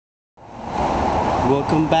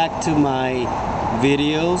Welcome back to my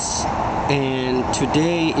videos, and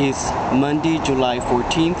today is Monday, July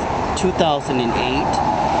 14th, 2008,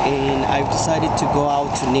 and I've decided to go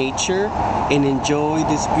out to nature and enjoy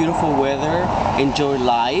this beautiful weather, enjoy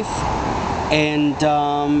life. And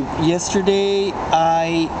yesterday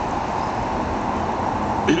I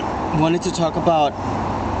wanted to talk about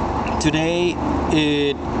today.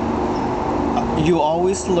 You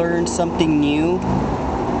always learn something new.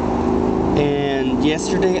 And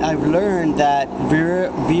yesterday I've learned that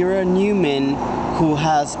Vera Neumann, who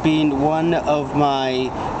has been one of my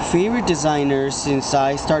favorite designers since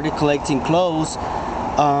I started collecting clothes,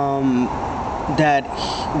 that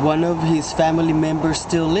one of his family members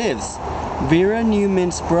still lives. Vera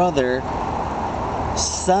Neumann's brother,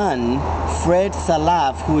 son, Fred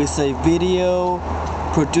Salaff, who is a video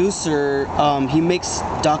producer, he makes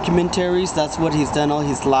documentaries. That's what he's done all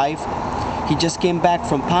his life. He just came back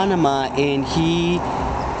from Panama, and he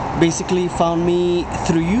basically found me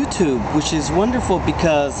through YouTube, which is wonderful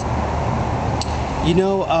because, you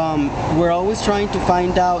know, we're always trying to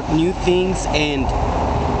find out new things, and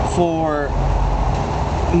for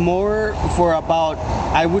about,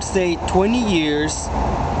 I would say 20 years,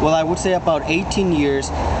 well, I would say about 18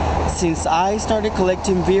 years, since I started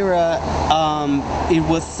collecting Vera, it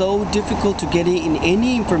was so difficult to get in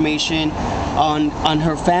any information on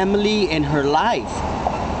her family and her life.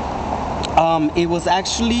 It was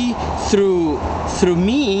actually through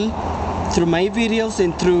me, through my videos,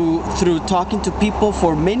 and through talking to people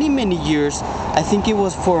for many years. I think it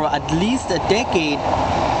was for at least a decade.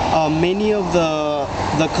 Many of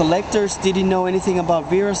the collectors didn't know anything about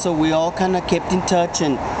Vera, so we all kind of kept in touch,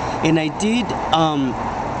 and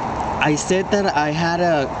I said that I had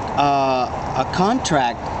a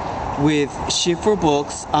contract with Schiffer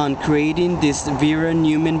Books on creating this Vera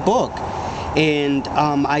Neumann book, and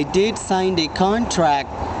I did sign a contract,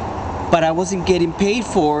 but I wasn't getting paid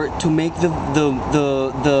for it to make the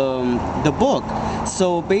book.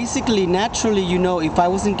 So basically, naturally, you know, if I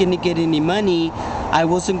wasn't gonna get any money, I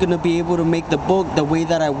wasn't gonna be able to make the book the way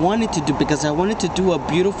that I wanted to do, because I wanted to do a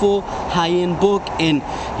beautiful high-end book. And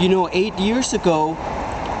you know, 8 years ago,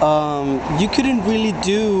 you couldn't really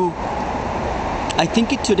do. I think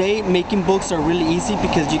today making books are really easy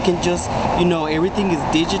because you can just, you know, everything is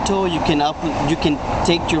digital. You can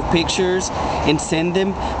take your pictures and send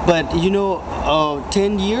them. But you know,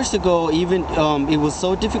 10 years ago, even it was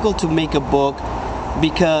so difficult to make a book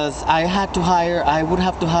because I would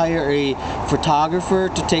have to hire a photographer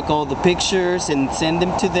to take all the pictures and send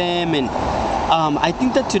them to them. And I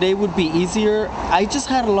think that today would be easier. I just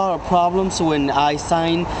had a lot of problems when I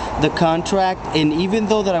signed the contract, and even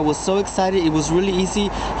though that I was so excited, it was really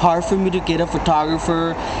hard for me to get a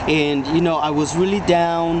photographer, and you know, I was really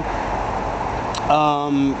down.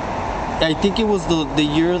 I think it was the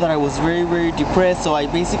year that I was very depressed, so I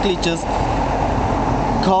basically just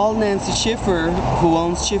called Nancy Schiffer, who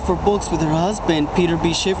owns Schiffer Books, with her husband, Peter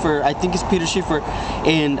B. Schiffer. I think it's Peter Schiffer.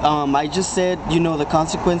 And I just said, you know, the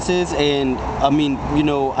consequences, and I mean, you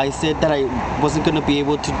know, I said that I wasn't going to be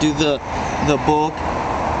able to do the book.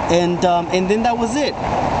 And then that was it.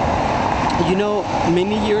 You know,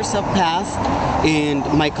 many years have passed, and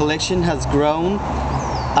my collection has grown.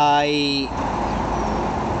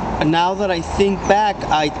 Now that I think back,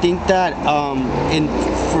 I think that,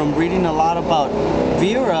 from reading a lot about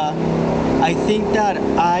Vera, I think that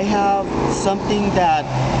I have something that,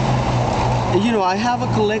 you know, I have a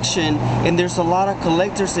collection, and there's a lot of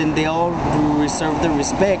collectors, and they all reserve the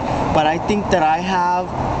respect, but I think that I have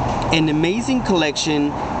an amazing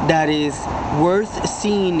collection that is worth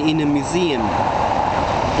seeing in a museum.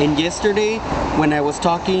 And yesterday, when I was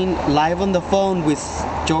talking live on the phone with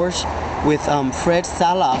Fred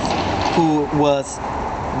Salaff, who was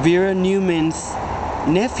Vera Neumann's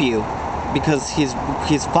nephew, because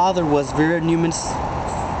his father was Vera Neumann's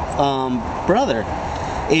brother,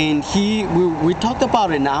 and we talked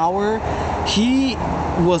about an hour. He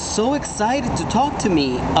was so excited to talk to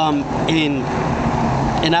me,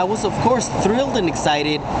 and I was, of course, thrilled and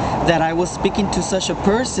excited that I was speaking to such a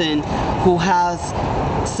person who has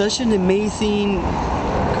such an amazing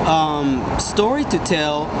story to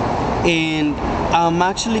tell. And I'm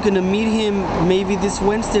actually gonna meet him maybe this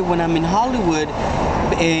Wednesday when I'm in Hollywood,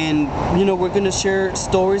 and you know, we're gonna share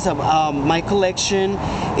stories of my collection.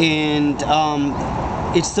 And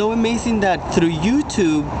it's so amazing that through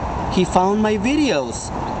YouTube he found my videos.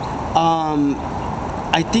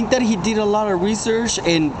 I think that he did a lot of research,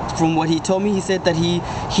 and from what he told me, he said that he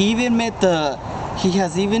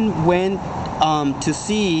has even went to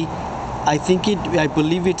see, I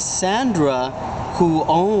believe it's Sandra, who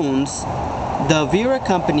owns the Vera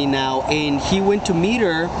Company now, and he went to meet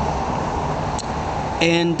her.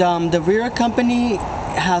 And the Vera Company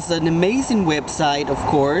has an amazing website, of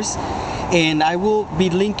course, and I will be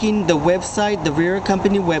linking the website, the Vera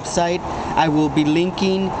Company website. I will be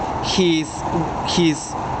linking his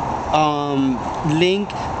link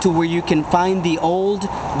to where you can find the old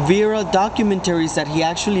Vera documentaries that he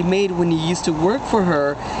actually made when he used to work for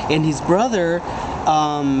her and his brother.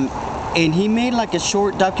 And he made like a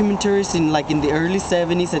short documentaries in the early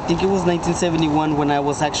 70s. I think it was 1971 when I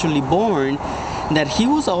was actually born, that he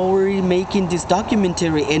was already making this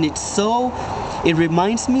documentary, and it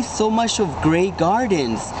reminds me so much of Grey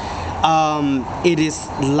Gardens. It is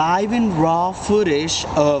live and raw footage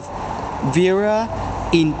of Vera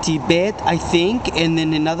in Tibet, I think, and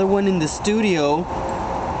then another one in the studio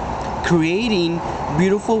creating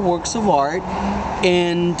beautiful works of art.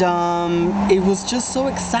 And it was just so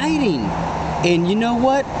exciting. And you know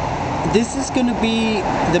what? This is going to be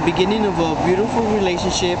the beginning of a beautiful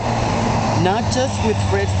relationship, not just with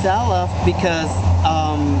Fred Salaff, because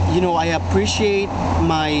I appreciate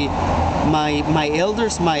my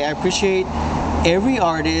elders. I appreciate every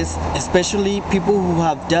artist, especially people who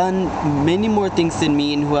have done many more things than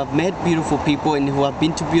me and who have met beautiful people and who have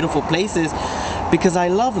been to beautiful places, because I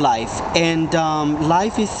love life, and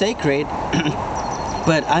life is sacred.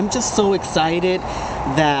 But I'm just so excited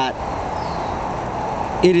that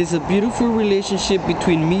it is a beautiful relationship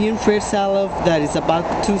between me and Fred Salaff that is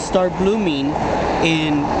about to start blooming,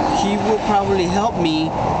 and he will probably help me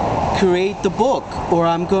create the book, or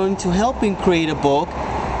I'm going to help him create a book,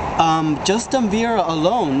 just on Vera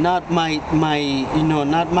alone, not my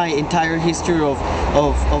entire history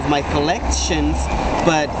of my collections,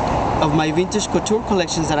 but of my vintage couture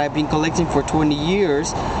collections that I've been collecting for 20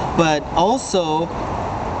 years, but also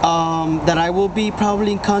that I will be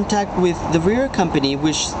probably in contact with the Vera Company,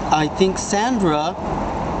 which I think Sandra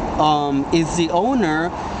is the owner,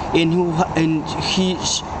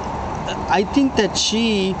 I think that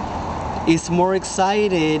she is more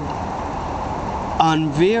excited on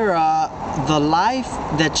Vera, the life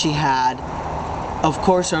that she had, of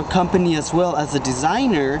course our company as well as a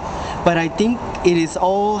designer, but I think it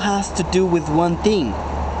all has to do with one thing: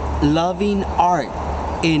 loving art.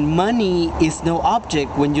 And money is no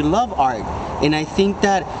object when you love art. And I think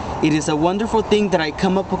that it is a wonderful thing that I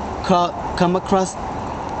come across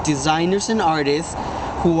designers and artists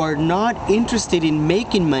who are not interested in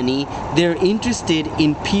making money. They're interested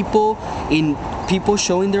in people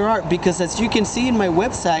showing their art, because as you can see in my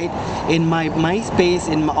website, in my MySpace,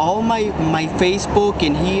 in all my Facebook,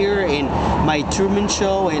 and here in my Truman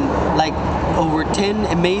Show, and like over 10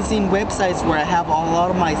 amazing websites where I have a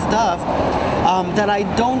lot of my stuff, that I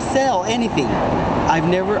don't sell anything. I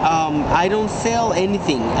don't sell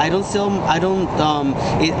anything. I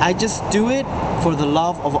just do it for the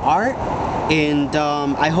love of art. And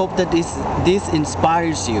I hope that this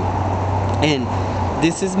inspires you. And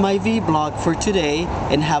this is my vlog for today,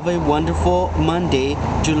 and have a wonderful Monday,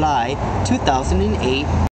 July 2008.